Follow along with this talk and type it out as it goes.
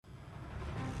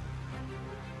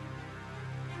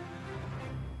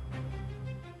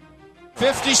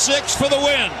56 for the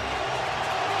win.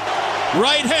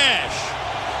 Right hash.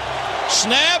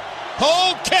 Snap.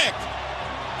 Hold. Kick.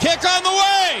 Kick on the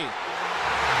way.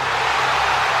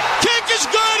 Kick is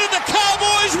good and the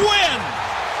Cowboys win.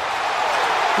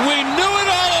 We knew it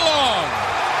all along.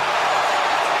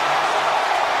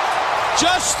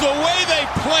 Just the way they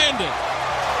planned it.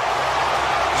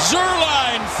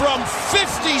 Zuerlein from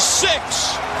 56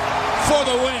 for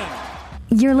the win.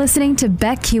 You're listening to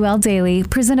BetQL Daily,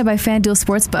 presented by FanDuel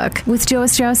Sportsbook, with Joe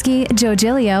Ostrowski, Joe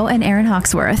Giglio, and Aaron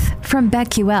Hawksworth from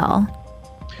BetQL.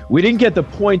 We didn't get the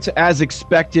points as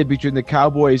expected between the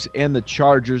Cowboys and the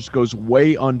Chargers. Goes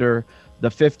way under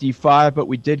the 55, but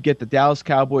we did get the Dallas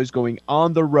Cowboys going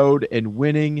on the road and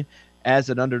winning as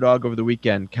an underdog over the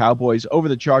weekend. Cowboys over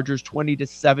the Chargers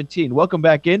 20-17. Welcome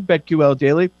back in BetQL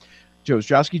Daily. Joe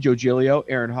Ostrowski, Joe Giglio,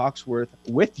 Aaron Hawksworth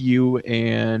with you.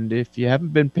 And if you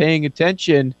haven't been paying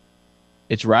attention,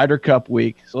 it's Ryder Cup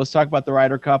week. So let's talk about the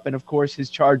Ryder Cup. And, of course, his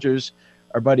Chargers,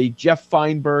 our buddy Jeff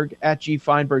Feinberg at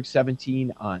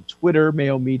GFeinberg17 on Twitter.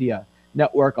 Mayo Media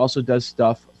Network also does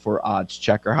stuff for Odds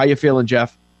Checker. How you feeling,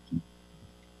 Jeff?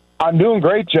 I'm doing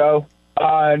great, Joe,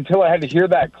 until I had to hear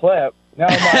that clip.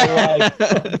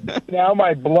 Now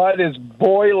my blood is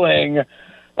boiling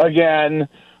again.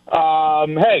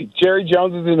 Hey, Jerry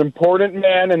Jones is an important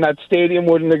man, and that stadium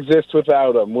wouldn't exist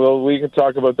without him. We could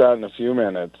talk about that in a few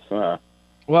minutes.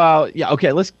 Well, yeah,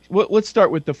 okay. Let's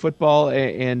start with the football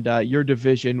and your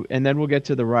division, and then we'll get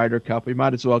to the Ryder Cup. We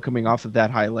might as well coming off of that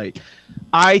highlight.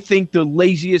 I think the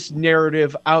laziest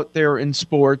narrative out there in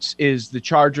sports is the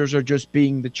Chargers are just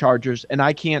being the Chargers, and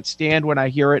I can't stand when I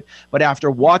hear it. But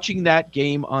after watching that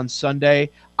game on Sunday,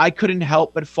 I couldn't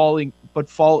help but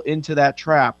fall into that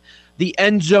trap. The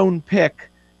end zone pick,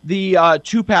 the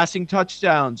 2 passing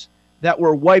touchdowns that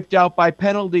were wiped out by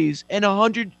penalties, and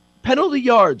 100 penalty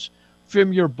yards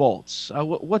from your Bolts.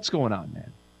 What's going on,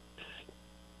 man?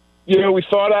 You know, we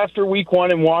thought after week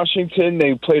 1 in Washington,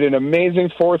 they played an amazing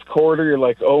fourth quarter. You're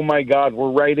like, oh, my God,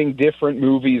 we're writing different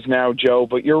movies now, Joe.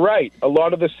 But you're right, a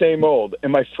lot of the same old.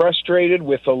 Am I frustrated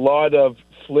with a lot of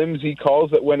flimsy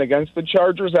calls that went against the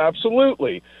Chargers?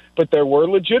 Absolutely. But there were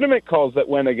legitimate calls that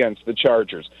went against the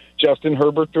Chargers. Justin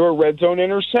Herbert threw a red zone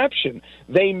interception.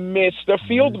 They missed a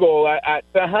field goal at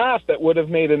the half that would have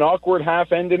made an awkward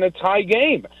half end in a tie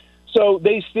game. So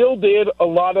they still did a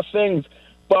lot of things,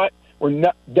 but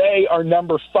they are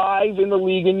number 5 in the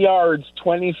league in yards,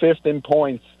 25th in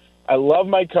points. I love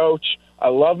my coach. I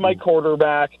love my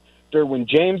quarterback. Derwin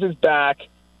James is back.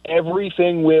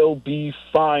 Everything will be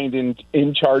fine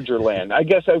in Charger land. I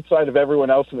guess outside of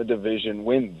everyone else in the division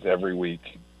wins every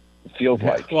week. It feels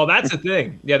like. Well, that's the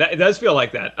thing. Yeah, it does feel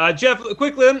like that. Jeff,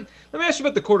 quickly, let me ask you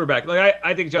about the quarterback.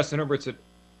 I think Justin Herbert's an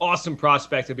awesome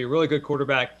prospect. He'll be a really good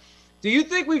quarterback. Do you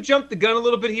think we've jumped the gun a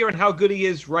little bit here on how good he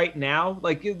is right now?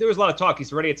 There was a lot of talk.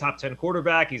 He's already a top 10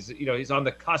 quarterback. He's on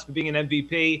the cusp of being an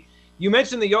MVP. You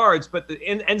mentioned the yards, but the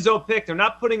end zone pick, they're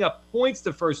not putting up points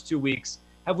the first 2 weeks.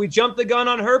 Have we jumped the gun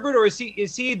on Herbert, or is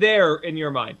he there in your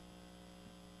mind?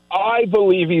 I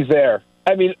believe he's there.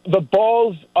 I mean, the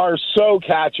balls are so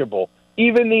catchable,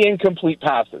 even the incomplete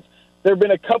passes. There have been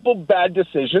a couple bad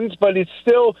decisions, but it's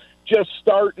still just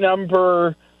start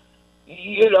number,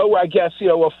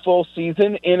 a full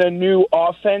season in a new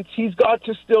offense. He's got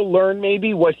to still learn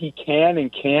maybe what he can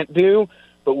and can't do,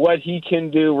 but what he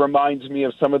can do reminds me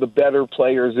of some of the better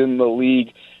players in the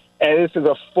league. And this is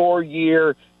a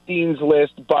 4-year Dean's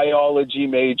List biology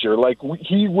major.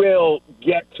 He will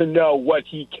get to know what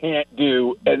he can't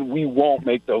do, and we won't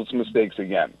make those mistakes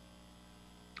again.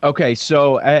 Okay,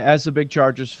 so as a big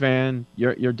Chargers fan,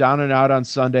 you're down and out on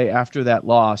Sunday after that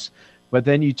loss, but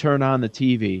then you turn on the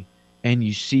TV and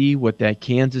you see what that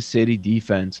Kansas City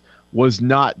defense was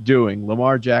not doing.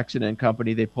 Lamar Jackson and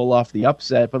company, they pull off the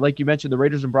upset, but like you mentioned, the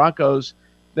Raiders and Broncos,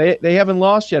 they haven't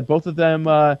lost yet. Both of them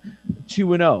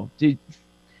 2-0.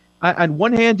 On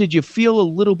one hand, did you feel a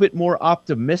little bit more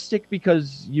optimistic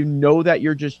because you know that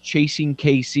you're just chasing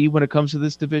KC when it comes to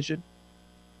this division?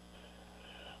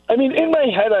 I mean, in my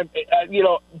head,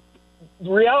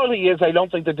 the reality is I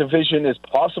don't think the division is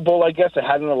possible, I guess. I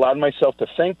hadn't allowed myself to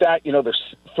think that.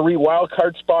 There's 3 wild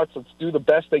card spots. Let's do the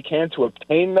best they can to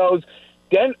obtain those.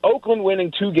 Then Oakland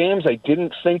winning 2 games, I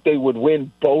didn't think they would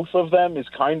win both of them is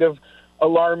kind of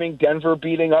alarming. Denver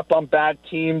beating up on bad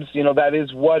teams, that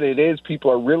is what it is. People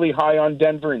are really high on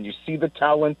Denver, and you see the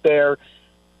talent there.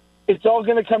 It's all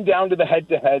going to come down to the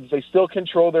head-to-heads. They still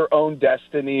control their own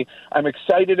destiny. I'm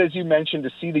excited, as you mentioned,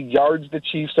 to see the yards the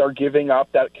Chiefs are giving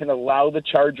up that can allow the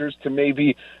Chargers to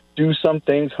maybe do some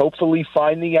things, hopefully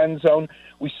find the end zone.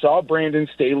 We saw Brandon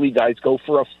Staley, guys, go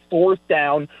for a 4th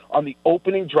down on the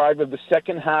opening drive of the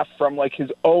second half from like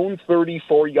his own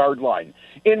 34-yard line.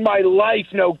 In my life,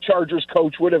 no Chargers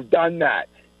coach would have done that.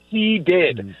 He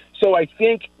did. So I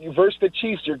think versus the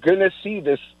Chiefs, you're going to see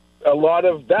a lot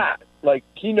of that. Like,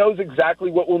 he knows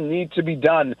exactly what will need to be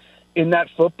done in that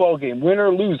football game. Win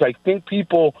or lose, I think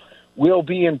people will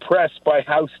be impressed by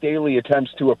how Staley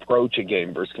attempts to approach a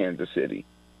game versus Kansas City.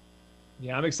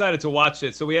 Yeah, I'm excited to watch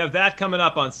it. So we have that coming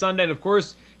up on Sunday. And, of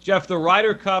course, Jeff, the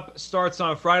Ryder Cup starts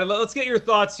on Friday. Let's get your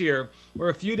thoughts here. We're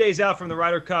a few days out from the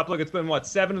Ryder Cup. Look, it's been,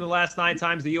 7 of the last 9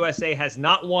 times the USA has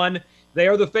not won. They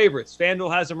are the favorites.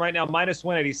 FanDuel has them right now minus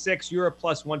 186, Europe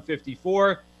plus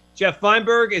 154. Jeff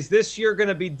Feinberg, is this year going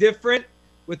to be different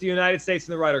with the United States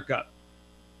in the Ryder Cup?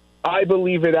 I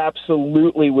believe it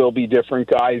absolutely will be different,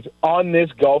 guys. On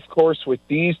this golf course with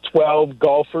these 12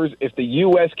 golfers, if the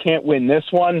U.S. can't win this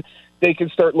one, they can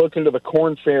start looking to the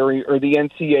Korn Ferry or the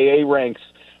NCAA ranks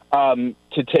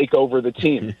to take over the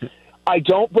team. I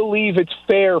don't believe it's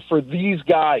fair for these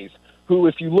guys who,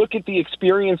 if you look at the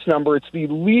experience number, it's the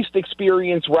least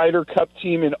experienced Ryder Cup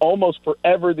team in almost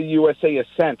forever the USA has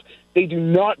sent. They do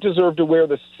not deserve to wear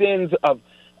the sins of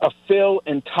Phil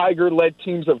and Tiger-led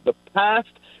teams of the past.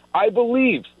 I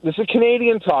believe, this is a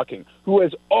Canadian talking, who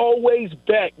has always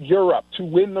bet Europe to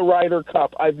win the Ryder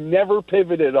Cup. I've never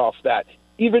pivoted off that.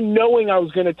 Even knowing I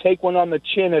was going to take one on the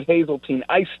chin at Hazeltine,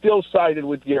 I still sided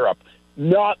with Europe.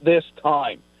 Not this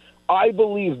time. I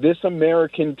believe this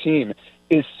American team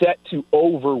is set to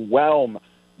overwhelm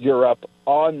Europe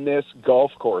on this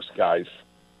golf course, guys.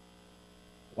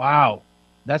 Wow,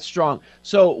 that's strong.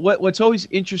 So what's always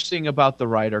interesting about the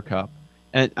Ryder Cup,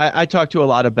 and I talk to a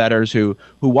lot of bettors who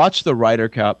watch the Ryder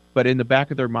Cup, but in the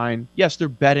back of their mind, yes, they're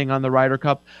betting on the Ryder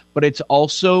Cup, but it's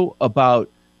also about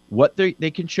what they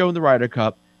can show in the Ryder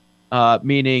Cup,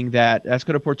 meaning that's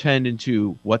going to portend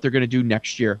into what they're going to do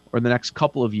next year or the next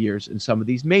couple of years in some of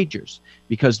these majors,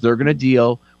 because they're going to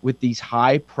deal with these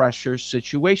high-pressure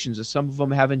situations that some of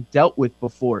them haven't dealt with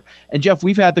before. And, Jeff,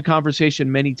 we've had the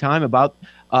conversation many times about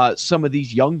some of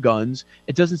these young guns.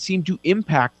 It doesn't seem to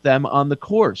impact them on the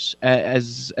course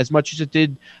as much as it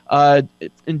did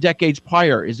in decades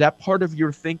prior. Is that part of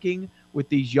your thinking with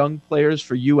these young players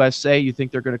for USA? You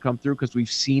think they're going to come through because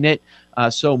we've seen it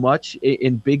so much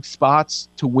in big spots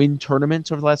to win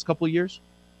tournaments over the last couple of years?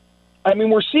 I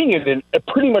mean, we're seeing it in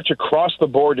pretty much across the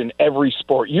board in every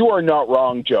sport. You are not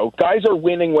wrong, Joe. Guys are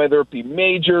winning, whether it be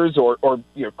majors or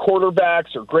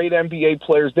quarterbacks or great NBA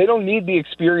players. They don't need the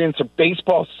experience of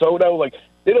baseball soda. Like,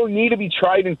 they don't need to be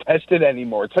tried and tested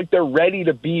anymore. It's like they're ready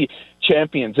to be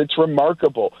champions. It's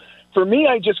remarkable. For me,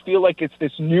 I just feel like it's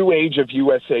this new age of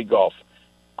USA golf.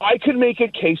 I could make a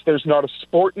case there's not a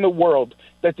sport in the world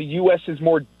that the U.S. is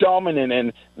more dominant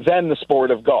in than the sport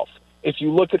of golf. If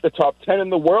you look at the top 10 in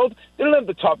the world, they don't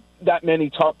have that many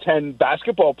top 10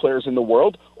 basketball players in the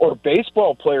world or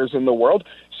baseball players in the world.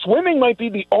 Swimming might be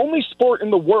the only sport in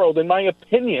the world, in my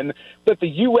opinion, that the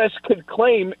U.S. could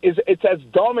claim it's as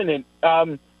dominant,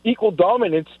 equal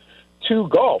dominance to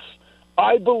golf.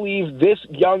 I believe this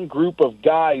young group of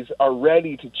guys are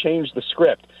ready to change the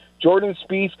script. Jordan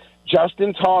Spieth,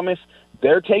 Justin Thomas,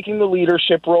 they're taking the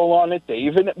leadership role on it. They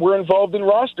even were involved in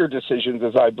roster decisions,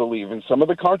 as I believe, and some of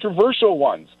the controversial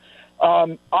ones.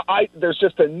 There's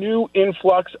just a new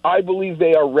influx. I believe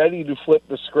they are ready to flip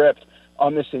the script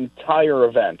on this entire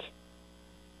event.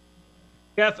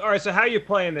 Jeff, all right, so how are you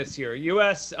playing this year?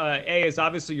 USA is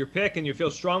obviously your pick, and you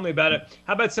feel strongly about it.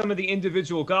 How about some of the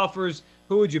individual golfers?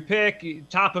 Who would you pick?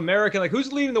 Top American? Like,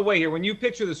 who's leading the way here? When you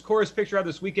picture this course, picture how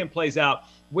this weekend plays out,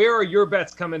 where are your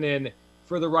bets coming in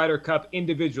for the Ryder Cup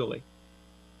individually?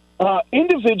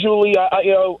 Individually,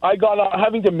 I got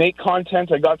having to make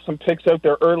content. I got some picks out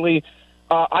there early.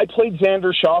 I played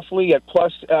Xander Schauffele at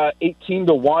plus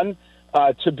 18-1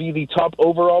 to be the top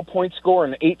overall point scorer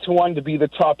and 8-1 to be the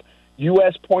top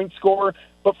U.S. point scorer.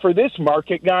 But for this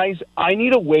market, guys, I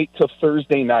need to wait till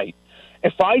Thursday night.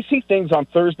 If I see things on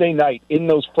Thursday night in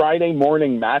those Friday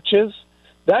morning matches,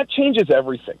 that changes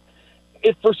everything.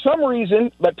 If for some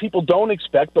reason that people don't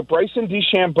expect, but Bryson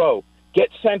DeChambeau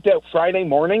gets sent out Friday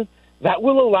morning, that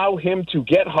will allow him to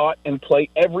get hot and play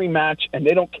every match, and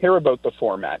they don't care about the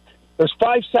format. There's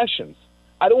 5 sessions.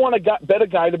 I don't want to bet a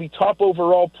guy to be top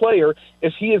overall player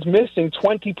if he is missing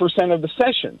 20% of the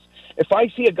sessions. If I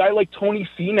see a guy like Tony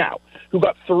Finau, who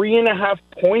got 3.5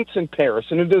 points in Paris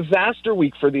in a disaster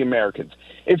week for the Americans,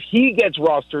 if he gets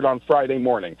rostered on Friday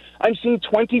morning, I'm seeing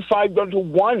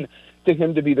 25-1 to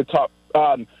him to be the top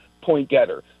point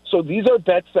getter. So these are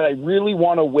bets that I really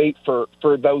want to wait for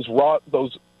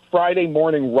those Friday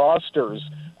morning rosters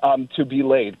to be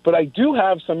laid. But I do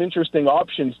have some interesting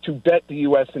options to bet the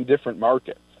U.S. in different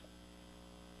markets.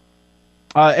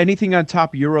 Anything on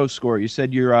top Euro score? You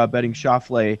said you're betting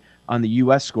Schauffele on the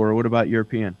U.S. score. What about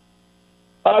European?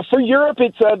 For Europe,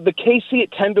 it's the KC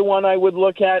at 10-1 I would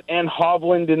look at, and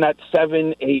Hovland in that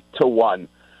 7-8-1.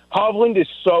 Hovland is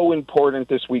so important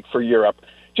this week for Europe.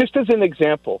 Just as an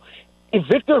example, if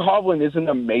Victor Hovland isn't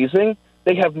amazing,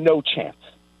 they have no chance.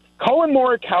 Colin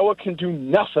Morikawa can do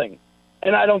nothing,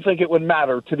 and I don't think it would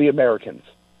matter to the Americans.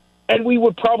 And we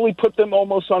would probably put them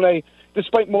almost on a,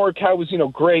 despite Morikawa's,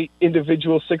 great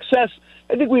individual success,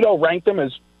 I think we'd all rank them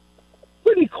as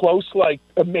pretty close, like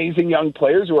amazing young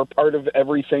players who are part of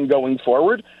everything going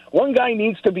forward. One guy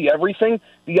needs to be everything.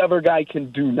 The other guy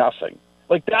can do nothing.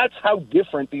 Like, that's how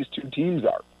different these two teams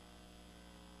are.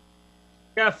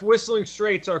 Jeff, Whistling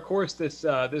Straits, our course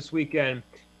this weekend.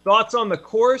 Thoughts on the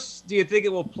course? Do you think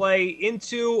it will play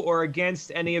into or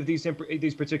against any of these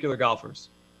particular golfers?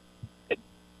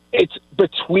 It's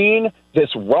between this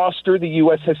roster the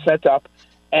U.S. has set up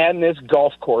and this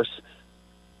golf course.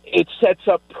 It sets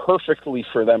up perfectly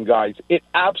for them, guys. It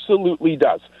absolutely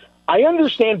does. I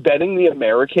understand betting the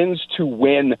Americans to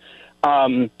win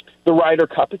the Ryder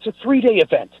Cup. It's a 3-day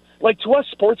event. Like, to us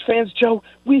sports fans, Joe,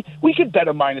 we could bet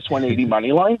a minus 180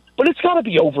 money line, but it's got to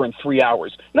be over in 3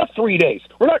 hours, not 3 days.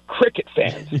 We're not cricket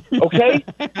fans, okay?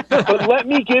 But let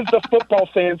me give the football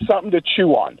fans something to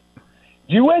chew on.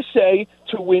 USA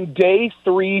to win day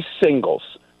 3 singles.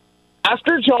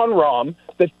 After Jon Rahm,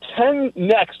 the 10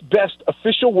 next best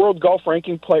official world golf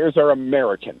ranking players are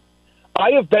American.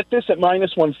 I have bet this at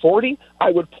minus 140.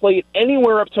 I would play it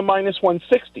anywhere up to minus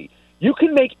 160. You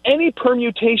can make any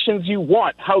permutations you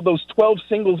want how those 12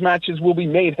 singles matches will be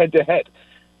made head-to-head.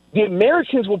 The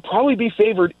Americans will probably be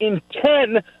favored in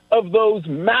 10 of those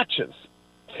matches.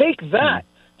 Take that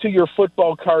to your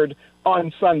football card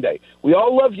on Sunday. We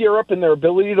all love Europe and their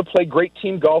ability to play great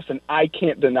team golf, and I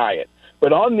can't deny it.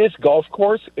 But on this golf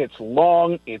course, it's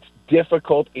long, it's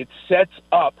difficult, it sets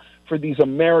up for these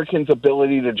Americans'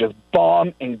 ability to just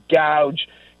bomb and gouge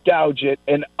it,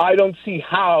 and I don't see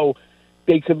how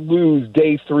they could lose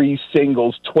day 3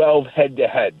 singles, 12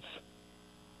 head-to-heads.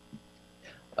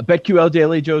 BetQL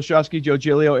Daily, Joe Ostrowski, Joe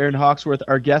Giglio, Aaron Hawksworth,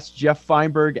 our guest, Jeff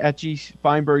Feinberg, at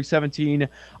GFeinberg17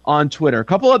 on Twitter. A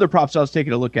couple other props I was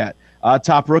taking a look at.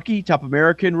 Top rookie, top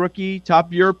American rookie,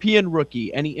 top European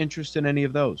rookie. Any interest in any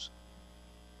of those?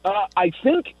 I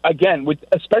think, again,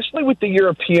 especially with the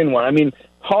European one, I mean,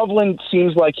 Hovland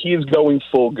seems like he is going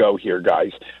full go here,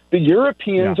 guys. The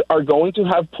Europeans are going to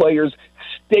have players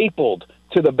stapled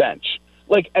to the bench,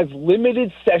 like as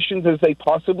limited sessions as they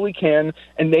possibly can,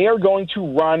 and they are going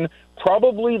to run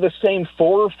probably the same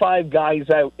 4 or 5 guys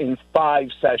out in 5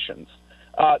 sessions.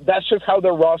 That's just how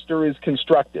their roster is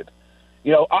constructed.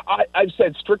 I've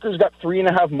said Stricker's got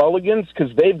 3.5 mulligans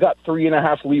because they've got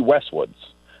 3.5 Lee Westwoods.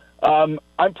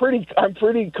 I'm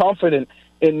pretty confident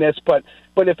in this, but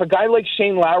if a guy like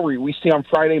Shane Lowry we see on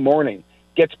Friday morning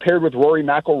gets paired with Rory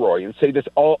McIlroy and say this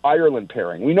all-Ireland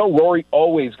pairing, we know Rory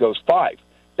always goes 5.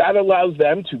 That allows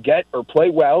them to get or play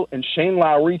well, and Shane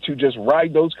Lowry to just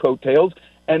ride those coattails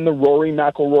and the Rory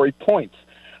McIlroy points.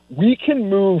 We can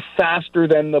move faster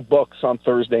than the books on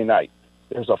Thursday night.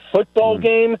 There's a football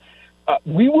game.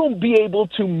 We will be able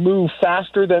to move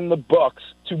faster than the books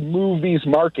to move these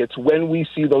markets when we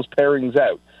see those pairings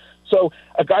out. So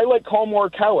a guy like Colin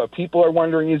Morikawa, people are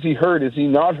wondering, is he hurt? Is he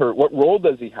not hurt? What role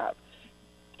does he have?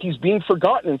 He's being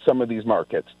forgotten in some of these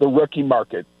markets, the rookie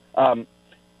market.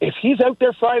 If he's out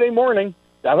there Friday morning,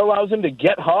 that allows him to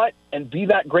get hot and be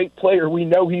that great player we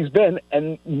know he's been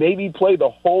and maybe play the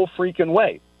whole freaking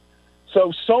way.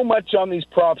 So much on these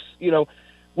props.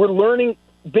 We're learning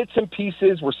bits and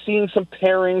pieces. We're seeing some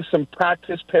pairings, some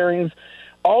practice pairings.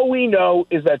 All we know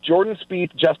is that Jordan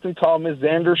Spieth, Justin Thomas,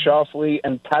 Xander Schauffele,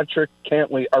 and Patrick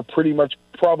Cantlay are pretty much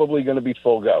probably going to be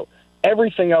full go.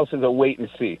 Everything else is a wait and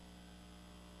see.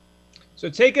 So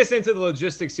take us into the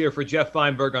logistics here for Jeff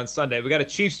Feinberg on Sunday. We got a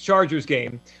Chiefs-Chargers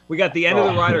game. We got the end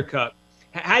of the Ryder Cup.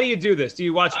 How do you do this? Do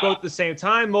you watch both at the same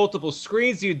time, multiple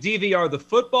screens? Do you DVR the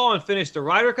football and finish the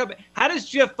Ryder Cup? How does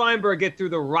Jeff Feinberg get through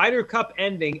the Ryder Cup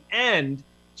ending and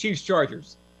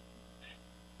Chiefs-Chargers?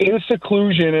 In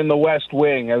seclusion in the West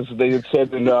Wing, as they had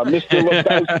said, and Mr.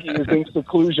 Lebowski is in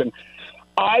seclusion.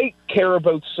 I care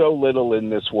about so little in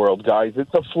this world, guys.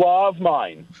 It's a flaw of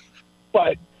mine.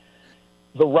 But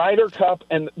the Ryder Cup,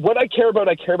 and what I care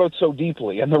about so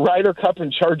deeply. And the Ryder Cup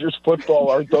and Chargers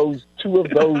football are those two of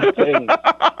those things.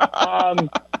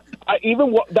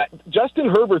 that Justin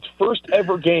Herbert's first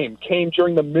ever game came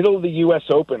during the middle of the U.S.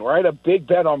 Open, where I had a big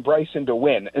bet on Bryson to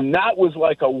win, and that was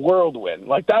like a whirlwind.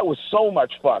 Like, that was so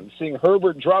much fun, seeing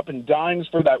Herbert dropping dimes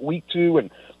for that week 2 and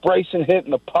Bryson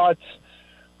hitting the putts.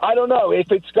 I don't know.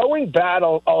 If it's going bad,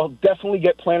 I'll definitely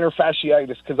get plantar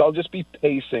fasciitis because I'll just be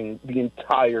pacing the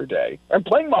entire day. I'm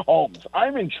playing Mahomes.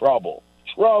 I'm in trouble.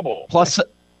 Plus,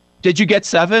 did you get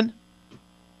 7?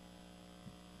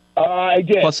 I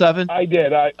did. Plus 7? I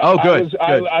did. Good.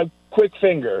 I quick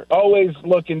finger. Always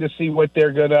looking to see what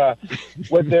they're gonna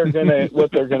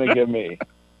give me.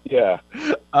 Yeah.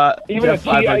 Even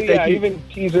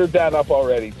teasered that up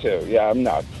already too. Yeah, I'm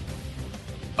nuts.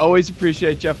 Always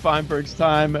appreciate Jeff Feinberg's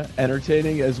time,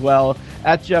 entertaining as well.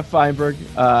 At Jeff Feinberg,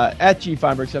 at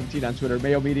GFeinberg17 on Twitter,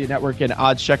 Mayo Media Network, and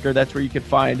Odds Checker. That's where you can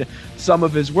find some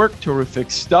of his work.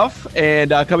 Terrific stuff.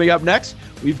 And coming up next,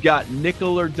 we've got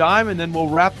Nickel or Dime, and then we'll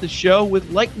wrap the show with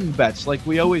lightning bets like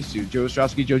we always do. Joe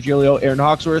Ostrowski, Joe Giglio, Aaron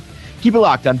Hawksworth. Keep it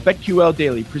locked on BetQL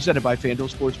Daily, presented by FanDuel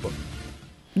Sportsbook.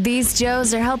 These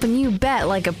Joes are helping you bet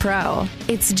like a pro.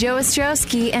 It's Joe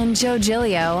Ostrowski and Joe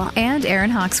Giglio and Aaron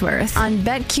Hawksworth on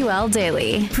BetQL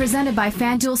Daily, presented by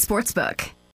FanDuel Sportsbook.